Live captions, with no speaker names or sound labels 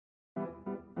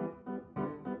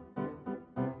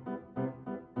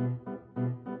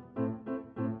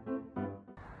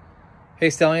Hey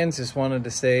Stallions, just wanted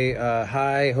to say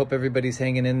hi. Hope everybody's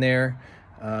hanging in there.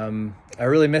 I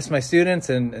really miss my students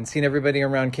and seeing everybody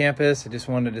around campus. I just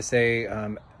wanted to say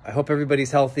I hope everybody's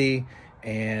healthy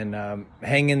and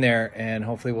hang in there, and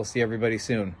hopefully we'll see everybody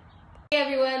soon. Hey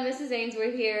everyone, Mrs.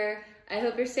 Ainsworth here. I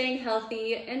hope you're staying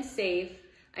healthy and safe.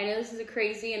 I know this is a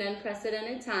crazy and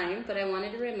unprecedented time, but I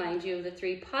wanted to remind you of the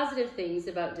 3 positive things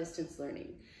about distance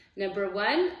learning. Number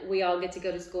 1, we all get to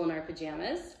go to school in our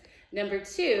pajamas. Number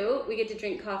 2, we get to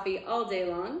drink coffee all day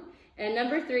long. And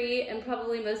number 3, and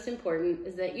probably most important,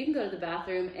 is that you can go to the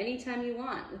bathroom anytime you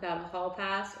want without a hall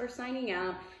pass or signing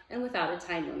out and without a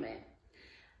time limit.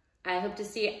 I hope to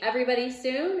see everybody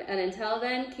soon, and until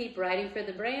then, keep riding for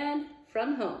the brand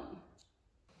from home.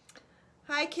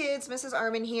 Hi kids, Mrs.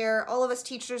 Armin here. All of us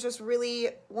teachers just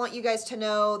really want you guys to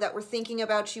know that we're thinking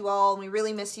about you all and we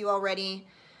really miss you already.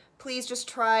 Please just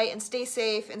try and stay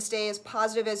safe and stay as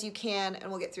positive as you can,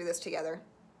 and we'll get through this together.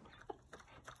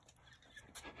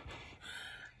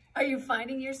 Are you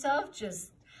finding yourself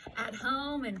just at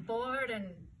home and bored and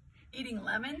eating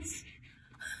lemons?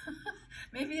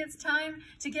 Maybe it's time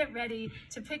to get ready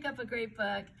to pick up a great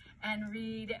book and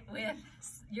read with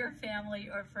your family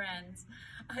or friends.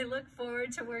 I look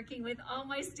forward to working with all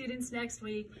my students next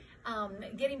week,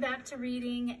 getting back to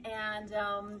reading and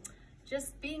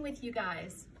just being with you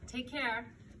guys. Take care.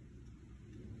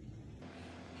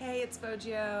 Hey, it's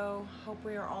Bojo. Hope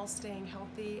we are all staying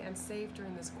healthy and safe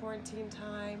during this quarantine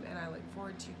time, and I look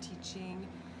forward to teaching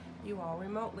you all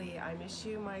remotely. I miss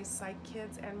you, my psych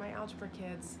kids and my algebra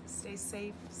kids. Stay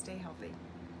safe, stay healthy.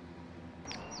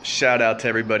 Shout out to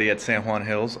everybody at San Juan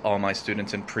Hills, all my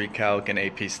students in pre-calc and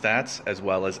AP Stats, as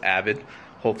well as Avid.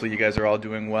 Hopefully you guys are all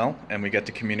doing well, and we get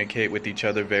to communicate with each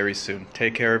other very soon.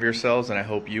 Take care of yourselves, and I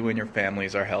hope you and your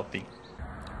families are healthy.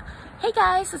 Hey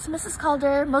guys, it's Mrs.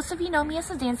 Calder. Most of you know me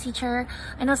as a dance teacher.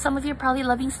 I know some of you are probably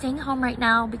loving staying home right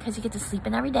now because you get to sleep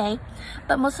in every day,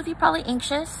 but most of you are probably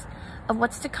anxious of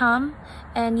what's to come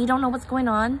and you don't know what's going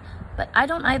on, but I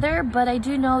don't either, but I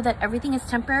do know that everything is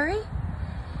temporary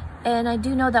and I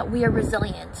do know that we are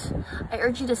resilient. I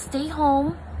urge you to stay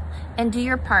home and do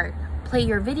your part. Play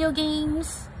your video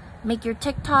games, make your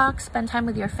TikToks, spend time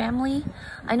with your family.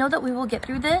 I know that we will get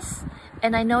through this,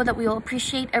 and I know that we will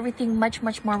appreciate everything much,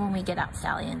 much more when we get out,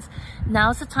 Stallions.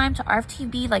 Now's the time to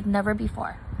RFTB like never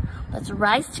before. Let's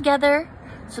rise together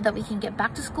so that we can get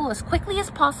back to school as quickly as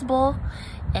possible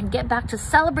and get back to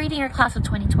celebrating our class of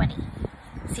 2020.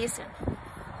 See you soon.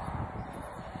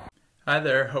 Hi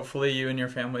there, hopefully you and your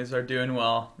families are doing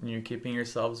well and you're keeping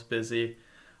yourselves busy.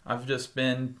 I've just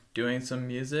been doing some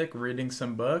music, reading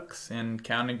some books, and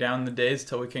counting down the days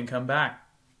till we can come back.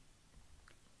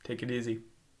 Take it easy.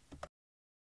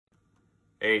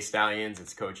 Hey Stallions,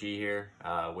 it's Coach E here.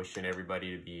 Wishing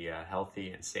everybody to be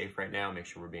healthy and safe right now. Make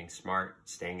sure we're being smart,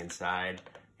 staying inside,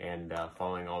 and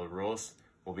following all the rules.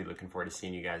 We'll be looking forward to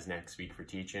seeing you guys next week for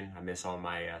teaching. I miss all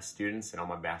my students and all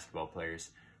my basketball players.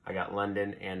 I got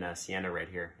London and Sienna right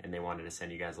here, and they wanted to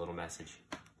send you guys a little message.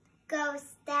 Go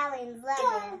Stallions,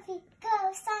 love you.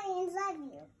 Go Stallions, love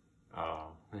you. Oh.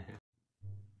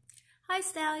 Hi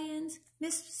Stallions,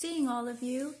 miss seeing all of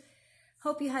you.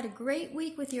 Hope you had a great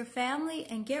week with your family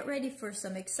and get ready for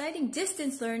some exciting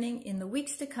distance learning in the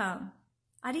weeks to come.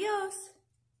 Adios.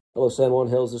 Hello San Juan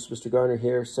Hills, this is Mr. Garner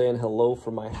here saying hello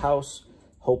from my house.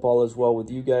 Hope all is well with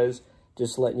you guys.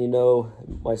 Just letting you know,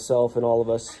 myself and all of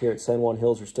us here at San Juan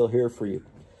Hills are still here for you.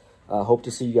 Hope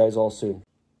to see you guys all soon.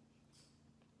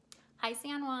 Hi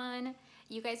San Juan.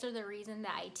 You guys are the reason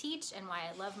that I teach and why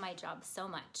I love my job so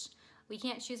much. We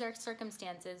can't choose our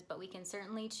circumstances, but we can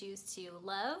certainly choose to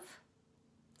love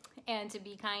and to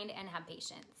be kind and have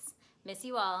patience. Miss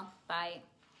you all. Bye.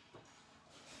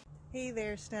 Hey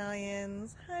there,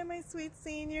 Stallions. Hi, my sweet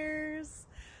seniors.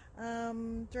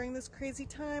 During this crazy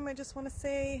time, I just want to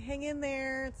say, hang in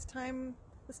there. This time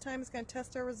is going to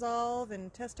test our resolve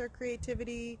and test our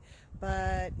creativity,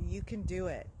 but you can do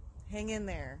it. Hang in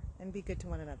there and be good to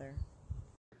one another.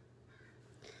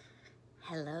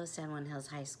 Hello, San Juan Hills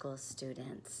High School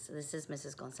students. This is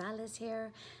Mrs. Gonzalez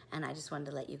here, and I just wanted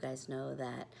to let you guys know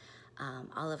that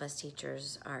all of us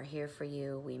teachers are here for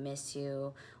you. We miss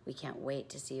you. We can't wait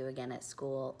to see you again at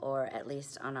school, or at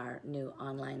least on our new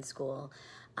online school.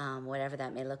 Whatever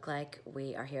that may look like,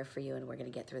 we are here for you, and we're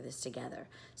going to get through this together.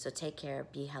 So take care,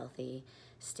 be healthy,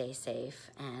 stay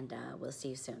safe, and we'll see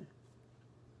you soon.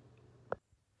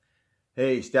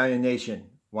 Hey, Stallion Nation.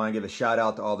 Want to give a shout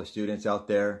out to all the students out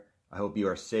there. I hope you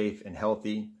are safe and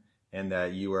healthy, and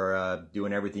that you are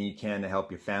doing everything you can to help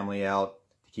your family out,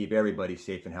 to keep everybody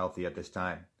safe and healthy at this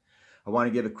time. I want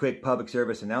to give a quick public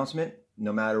service announcement.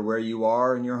 No matter where you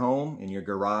are in your home, in your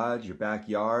garage, your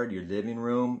backyard, your living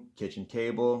room, kitchen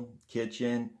table,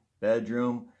 kitchen,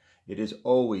 bedroom, it is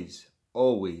always,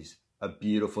 always a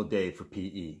beautiful day for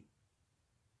PE.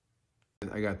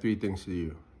 I got 3 things for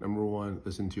you. Number 1,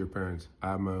 listen to your parents. I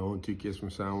have my own 2 kids from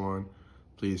San Juan.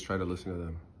 Please try to listen to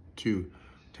them. 2,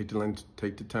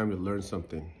 take the time to learn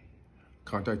something.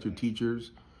 Contact your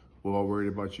teachers. We're all worried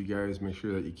about you guys. Make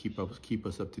sure that you keep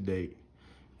us up to date.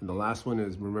 And the last one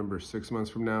is, remember, 6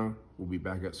 months from now, we'll be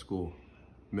back at school.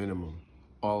 Minimum.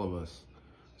 All of us.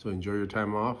 So enjoy your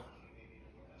time off,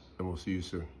 and we'll see you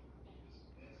soon.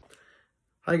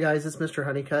 Hi guys, it's Mr.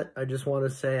 Honeycutt. I just want to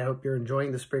say I hope you're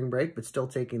enjoying the spring break, but still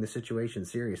taking the situation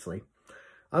seriously.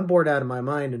 I'm bored out of my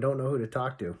mind and don't know who to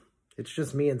talk to. It's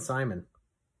just me and Simon.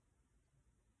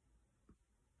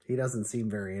 He doesn't seem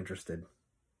very interested.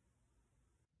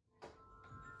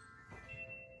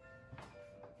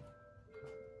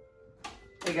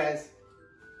 Hey guys,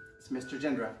 it's Mr.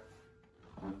 Gendra.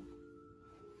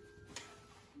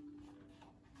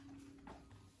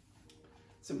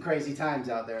 Some crazy times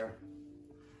out there.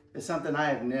 It's something I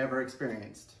have never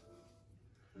experienced.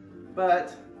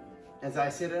 But as I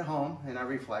sit at home and I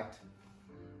reflect,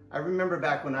 I remember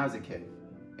back when I was a kid,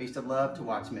 I used to love to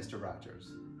watch Mr.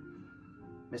 Rogers.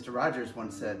 Mr. Rogers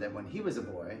once said that when he was a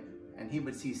boy and he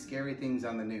would see scary things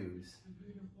on the news,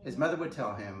 his mother would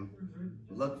tell him,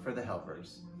 look for the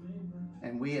helpers.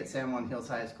 And we at San Juan Hills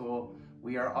High School,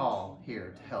 we are all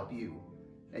here to help you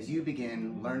as you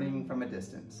begin learning from a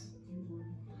distance.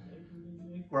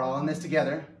 We're all in this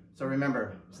together. So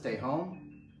remember, stay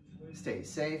home, stay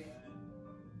safe,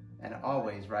 and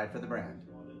always ride for the brand.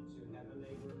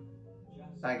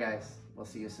 Bye guys, we'll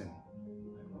see you soon.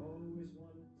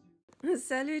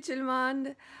 Salut tout le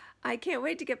monde. I can't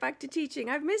wait to get back to teaching.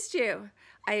 I've missed you.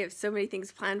 I have so many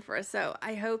things planned for us, so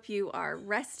I hope you are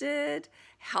rested,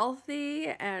 healthy,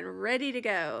 and ready to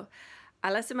go.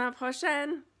 À la semaine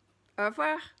prochaine. Au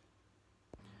revoir.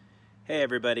 Hey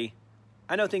everybody.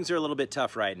 I know things are a little bit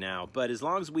tough right now, but as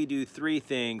long as we do 3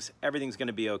 things, everything's going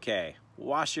to be okay.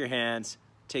 Wash your hands,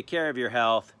 take care of your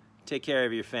health, take care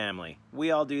of your family.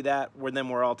 We all do that, then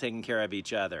we're all taking care of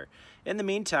each other. In the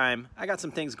meantime, I got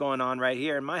some things going on right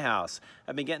here in my house.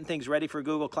 I've been getting things ready for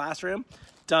Google Classroom,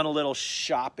 done a little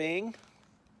shopping,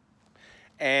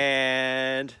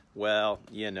 and, well,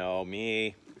 you know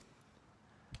me.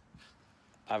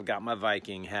 I've got my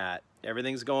Viking hat.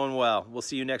 Everything's going well. We'll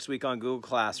see you next week on Google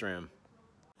Classroom.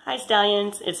 Hi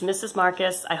Stallions, it's Mrs.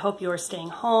 Marcus. I hope you are staying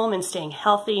home and staying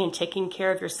healthy and taking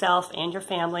care of yourself and your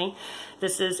family.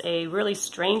 This is a really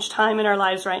strange time in our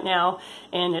lives right now,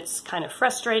 and it's kind of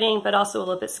frustrating, but also a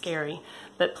little bit scary.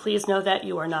 But please know that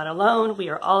you are not alone. We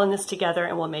are all in this together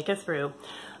and we'll make it through.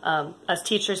 Us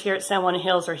teachers here at San Juan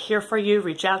Hills are here for you.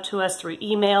 Reach out to us through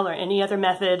email or any other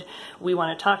method. We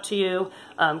want to talk to you.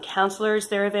 Counselors,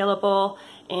 they're available.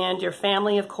 And your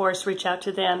family, of course, reach out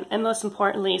to them. And most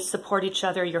importantly, support each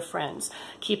other, your friends.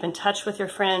 Keep in touch with your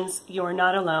friends. You are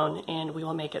not alone, and we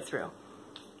will make it through.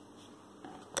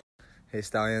 Hey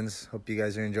Stallions, hope you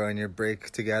guys are enjoying your break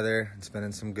together and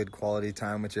spending some good quality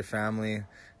time with your family,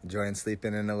 enjoying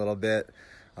sleeping in a little bit.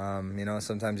 You know,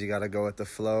 sometimes you got to go with the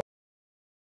flow.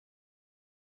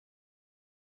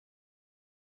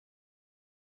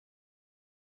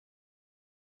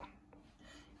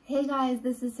 Hey guys,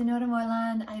 this is Senora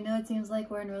Moylan. I know it seems like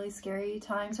we're in really scary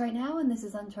times right now and this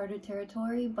is uncharted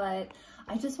territory, but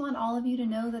I just want all of you to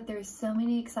know that there's so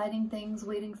many exciting things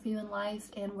waiting for you in life,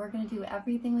 and we're going to do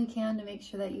everything we can to make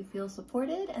sure that you feel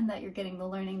supported and that you're getting the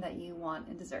learning that you want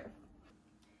and deserve.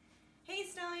 Hey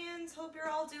Stallions, hope you're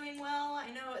all doing well. I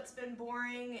know it's been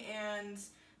boring and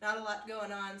not a lot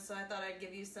going on, so I thought I'd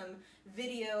give you some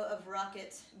video of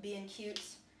Rocket being cute.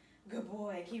 Good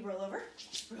boy. Can you roll over?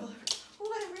 Roll over. Ooh,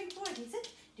 what a great boy. Can you sit?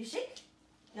 Do you shake?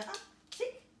 Nuh-uh.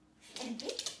 Shake. And bang.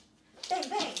 Bang,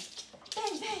 bang.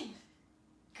 Bang, bang.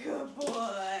 Good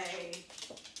boy.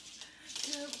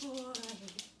 Good boy.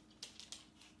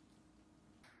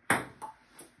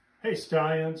 Hey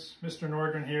Stallions, Mr.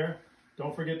 Nordgren here.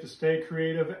 Don't forget to stay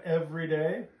creative every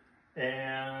day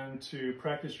and to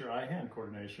practice your eye-hand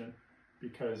coordination,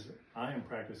 because I am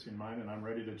practicing mine and I'm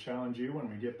ready to challenge you when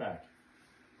we get back.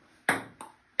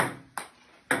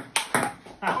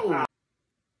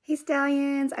 Hey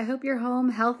Stallions, I hope you're home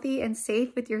healthy and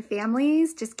safe with your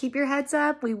families. Just keep your heads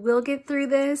up. We will get through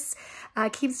this.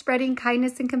 Keep spreading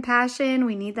kindness and compassion.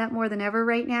 We need that more than ever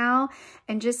right now.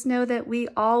 And just know that we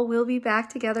all will be back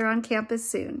together on campus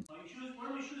soon. Where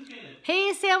are my shoes, Caleb?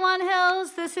 Hey, San Juan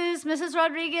Hills, this is Mrs.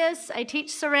 Rodriguez. I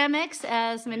teach ceramics,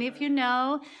 as many of you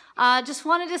know. Just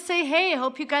wanted to say, hey,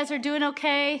 hope you guys are doing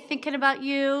okay, thinking about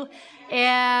you,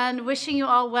 and wishing you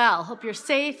all well. Hope you're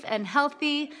safe and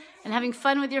healthy and having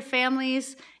fun with your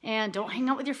families, and don't hang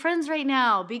out with your friends right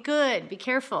now. Be good, be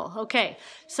careful. Okay,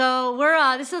 so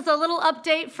this is a little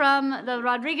update from the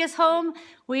Rodriguez home.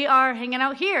 We are hanging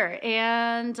out here,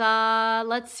 and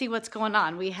let's see what's going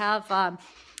on. We have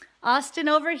Austin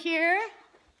over here.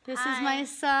 This is my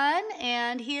son,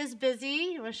 and he is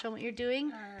busy. You want to show him what you're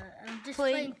doing? I'm just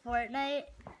playing Fortnite.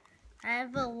 I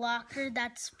have a locker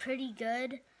that's pretty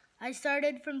good. I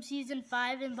started from Season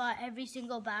 5 and bought every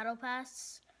single Battle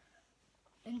Pass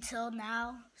until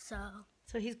now, so...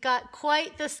 So he's got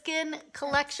quite the skin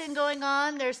collection going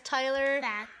on. There's Tyler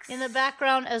in the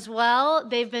background as well.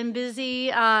 They've been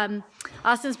busy.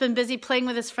 Austin's been busy playing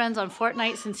with his friends on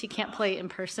Fortnite since he can't play in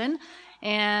person.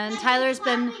 And Tyler's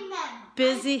been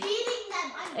busy,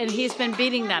 and he's been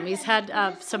beating them. He's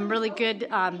had some really good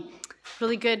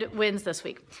wins this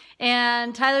week.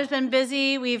 And Tyler's been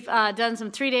busy. We've done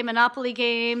some 3-day Monopoly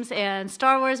games and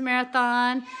Star Wars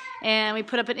marathon, and we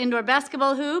put up an indoor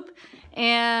basketball hoop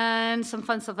and some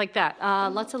fun stuff like that.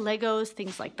 Lots of Legos,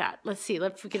 things like that. Let's see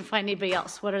if we can find anybody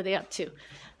else. What are they up to?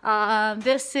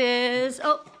 This is,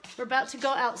 we're about to go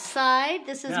outside.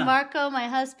 This is Marco, my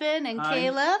husband, and Hi.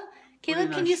 Caleb.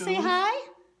 Caleb, can you say hi?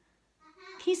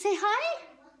 Can you say hi?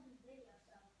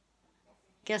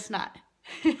 Guess not.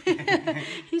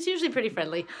 He's usually pretty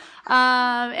friendly.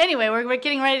 Anyway, we're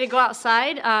getting ready to go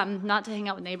outside, not to hang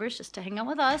out with neighbors, just to hang out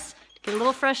with us, to get a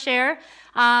little fresh air.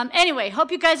 Anyway,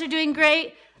 hope you guys are doing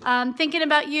great. Thinking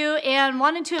about you and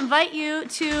wanted to invite you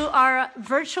to our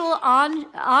virtual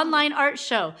online art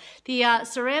show. The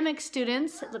ceramic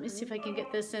students, let me see if I can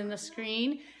get this in the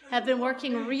screen, have been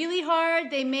working really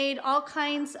hard. They made all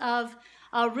kinds of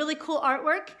really cool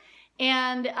artwork.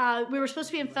 And we were supposed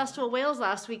to be in Festival of Wales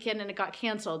last weekend and it got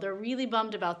canceled. They're really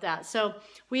bummed about that. So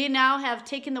we now have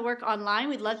taken the work online.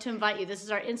 We'd love to invite you. This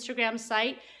is our Instagram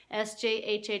site,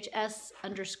 SJHHS_,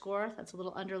 that's a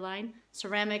little underline,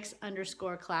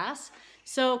 ceramics_class.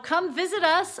 So come visit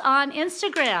us on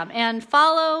Instagram and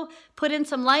follow, put in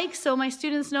some likes so my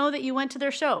students know that you went to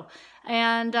their show.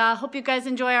 And hope you guys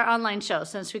enjoy our online show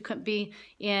since we couldn't be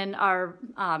in our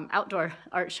outdoor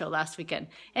art show last weekend.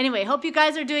 Anyway, hope you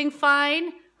guys are doing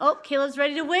fine. Oh, Caleb's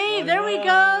ready to wave. There we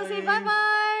go. Say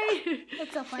bye-bye.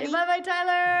 That's so funny. Say bye-bye,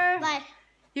 Tyler. Bye.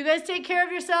 You guys take care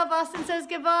of yourself. Austin says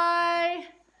goodbye.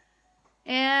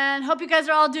 And hope you guys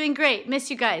are all doing great.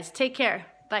 Miss you guys. Take care.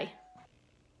 Bye.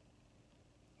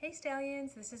 Hey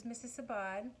Stallions, this is Mrs.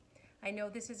 Sabad. I know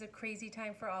this is a crazy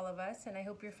time for all of us, and I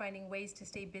hope you're finding ways to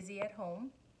stay busy at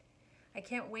home. I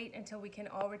can't wait until we can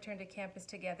all return to campus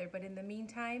together, but in the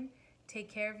meantime, take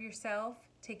care of yourself,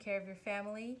 take care of your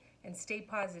family, and stay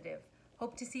positive.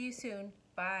 Hope to see you soon.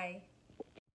 Bye.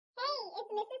 Hey,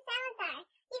 it's Mrs. Salazar.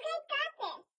 You guys got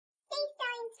this. Stay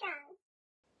Stallion strong.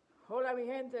 Hola mi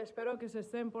gente, espero que se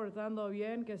estén portando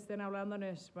bien, que estén hablando en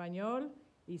español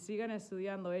y sigan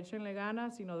estudiando. Échenle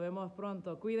ganas y nos vemos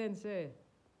pronto. Cuídense.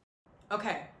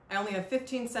 Okay, I only have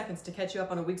 15 seconds to catch you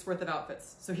up on a week's worth of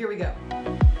outfits, so here we go.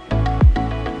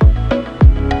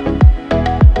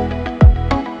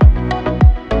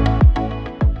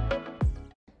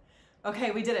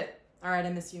 Okay, we did it. All right, I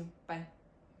miss you. Bye.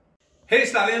 Hey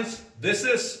Stallions, this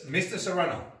is Mr.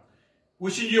 Serrano.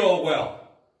 Wishing you all well,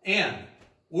 and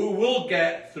we will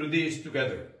get through this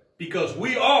together because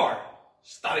we are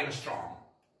starting strong.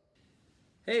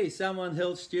 Hey, San Juan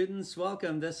Hills students,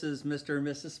 welcome. This is Mr. and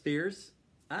Mrs. Spears.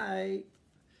 Hi.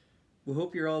 We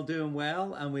hope you're all doing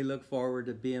well, and we look forward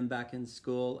to being back in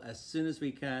school as soon as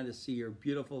we can to see your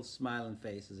beautiful smiling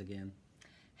faces again.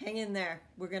 Hang in there.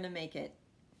 We're going to make it.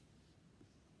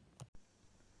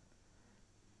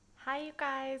 Hi you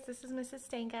guys, this is Mrs.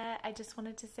 Stanka. I just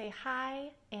wanted to say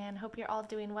hi and hope you're all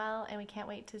doing well, and we can't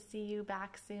wait to see you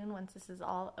back soon once this is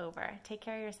all over. Take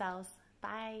care of yourselves.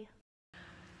 Bye.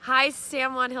 Hi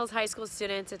San Juan Hills High School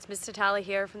students, it's Ms. Tatala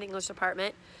here from the English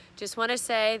department. Just want to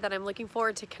say that I'm looking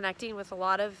forward to connecting with a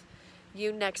lot of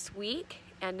you next week,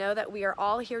 and know that we are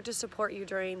all here to support you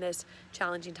during this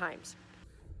challenging times.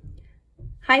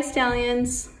 Hi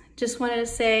Stallions, just wanted to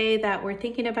say that we're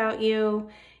thinking about you,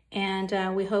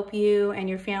 and we hope you and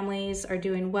your families are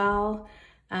doing well.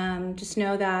 Just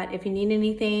know that if you need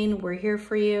anything, we're here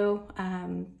for you,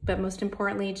 but most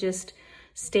importantly, just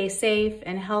stay safe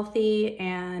and healthy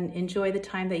and enjoy the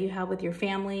time that you have with your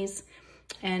families.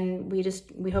 And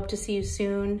we hope to see you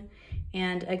soon.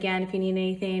 And again, if you need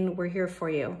anything, we're here for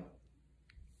you.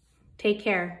 Take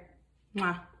care.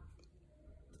 Mwah.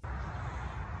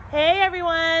 Hey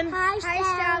everyone. Hi,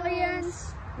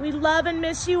 Stallions. We love and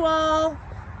miss you all.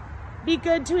 Be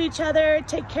good to each other,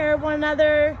 take care of one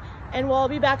another, and we'll all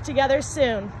be back together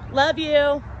soon. Love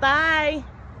you. Bye.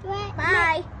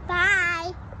 Bye.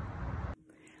 Bye.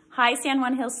 Hi, San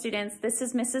Juan Hills students. This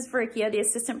is Mrs. Verricchio, the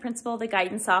assistant principal of the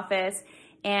guidance office,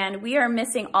 and we are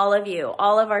missing all of you,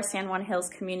 all of our San Juan Hills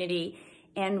community,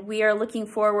 and we are looking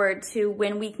forward to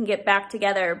when we can get back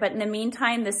together. But in the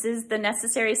meantime, this is the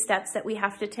necessary steps that we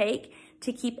have to take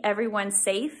to keep everyone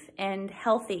safe and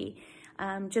healthy.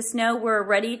 Just know we're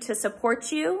ready to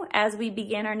support you as we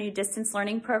begin our new distance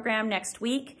learning program next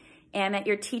week, and that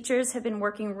your teachers have been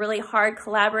working really hard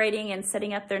collaborating and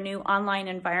setting up their new online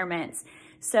environments.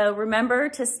 So remember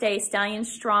to stay Stallion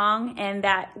strong and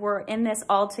that we're in this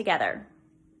all together.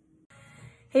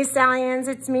 Hey Stallions,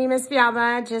 it's me, Miss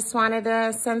Vialba. Just wanted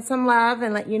to send some love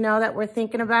and let you know that we're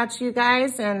thinking about you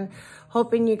guys and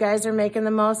hoping you guys are making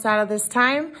the most out of this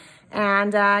time.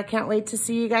 And I can't wait to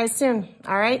see you guys soon.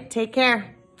 All right, take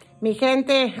care. Mi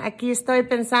gente, aquí estoy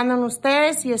pensando en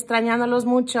ustedes y extrañándolos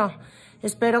mucho.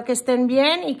 Espero que estén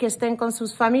bien y que estén con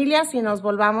sus familias y nos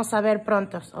volvamos a ver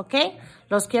pronto, ¿ok?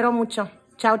 Los quiero mucho.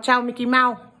 Ciao, ciao, Mickey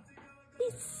Mouse.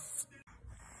 Peace.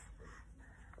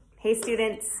 Hey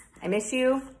students, I miss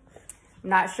you. I'm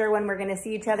not sure when we're gonna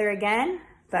see each other again,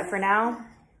 but for now,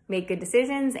 make good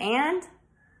decisions and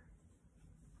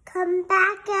come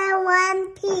back in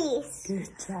one piece. Good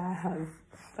job.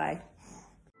 Bye.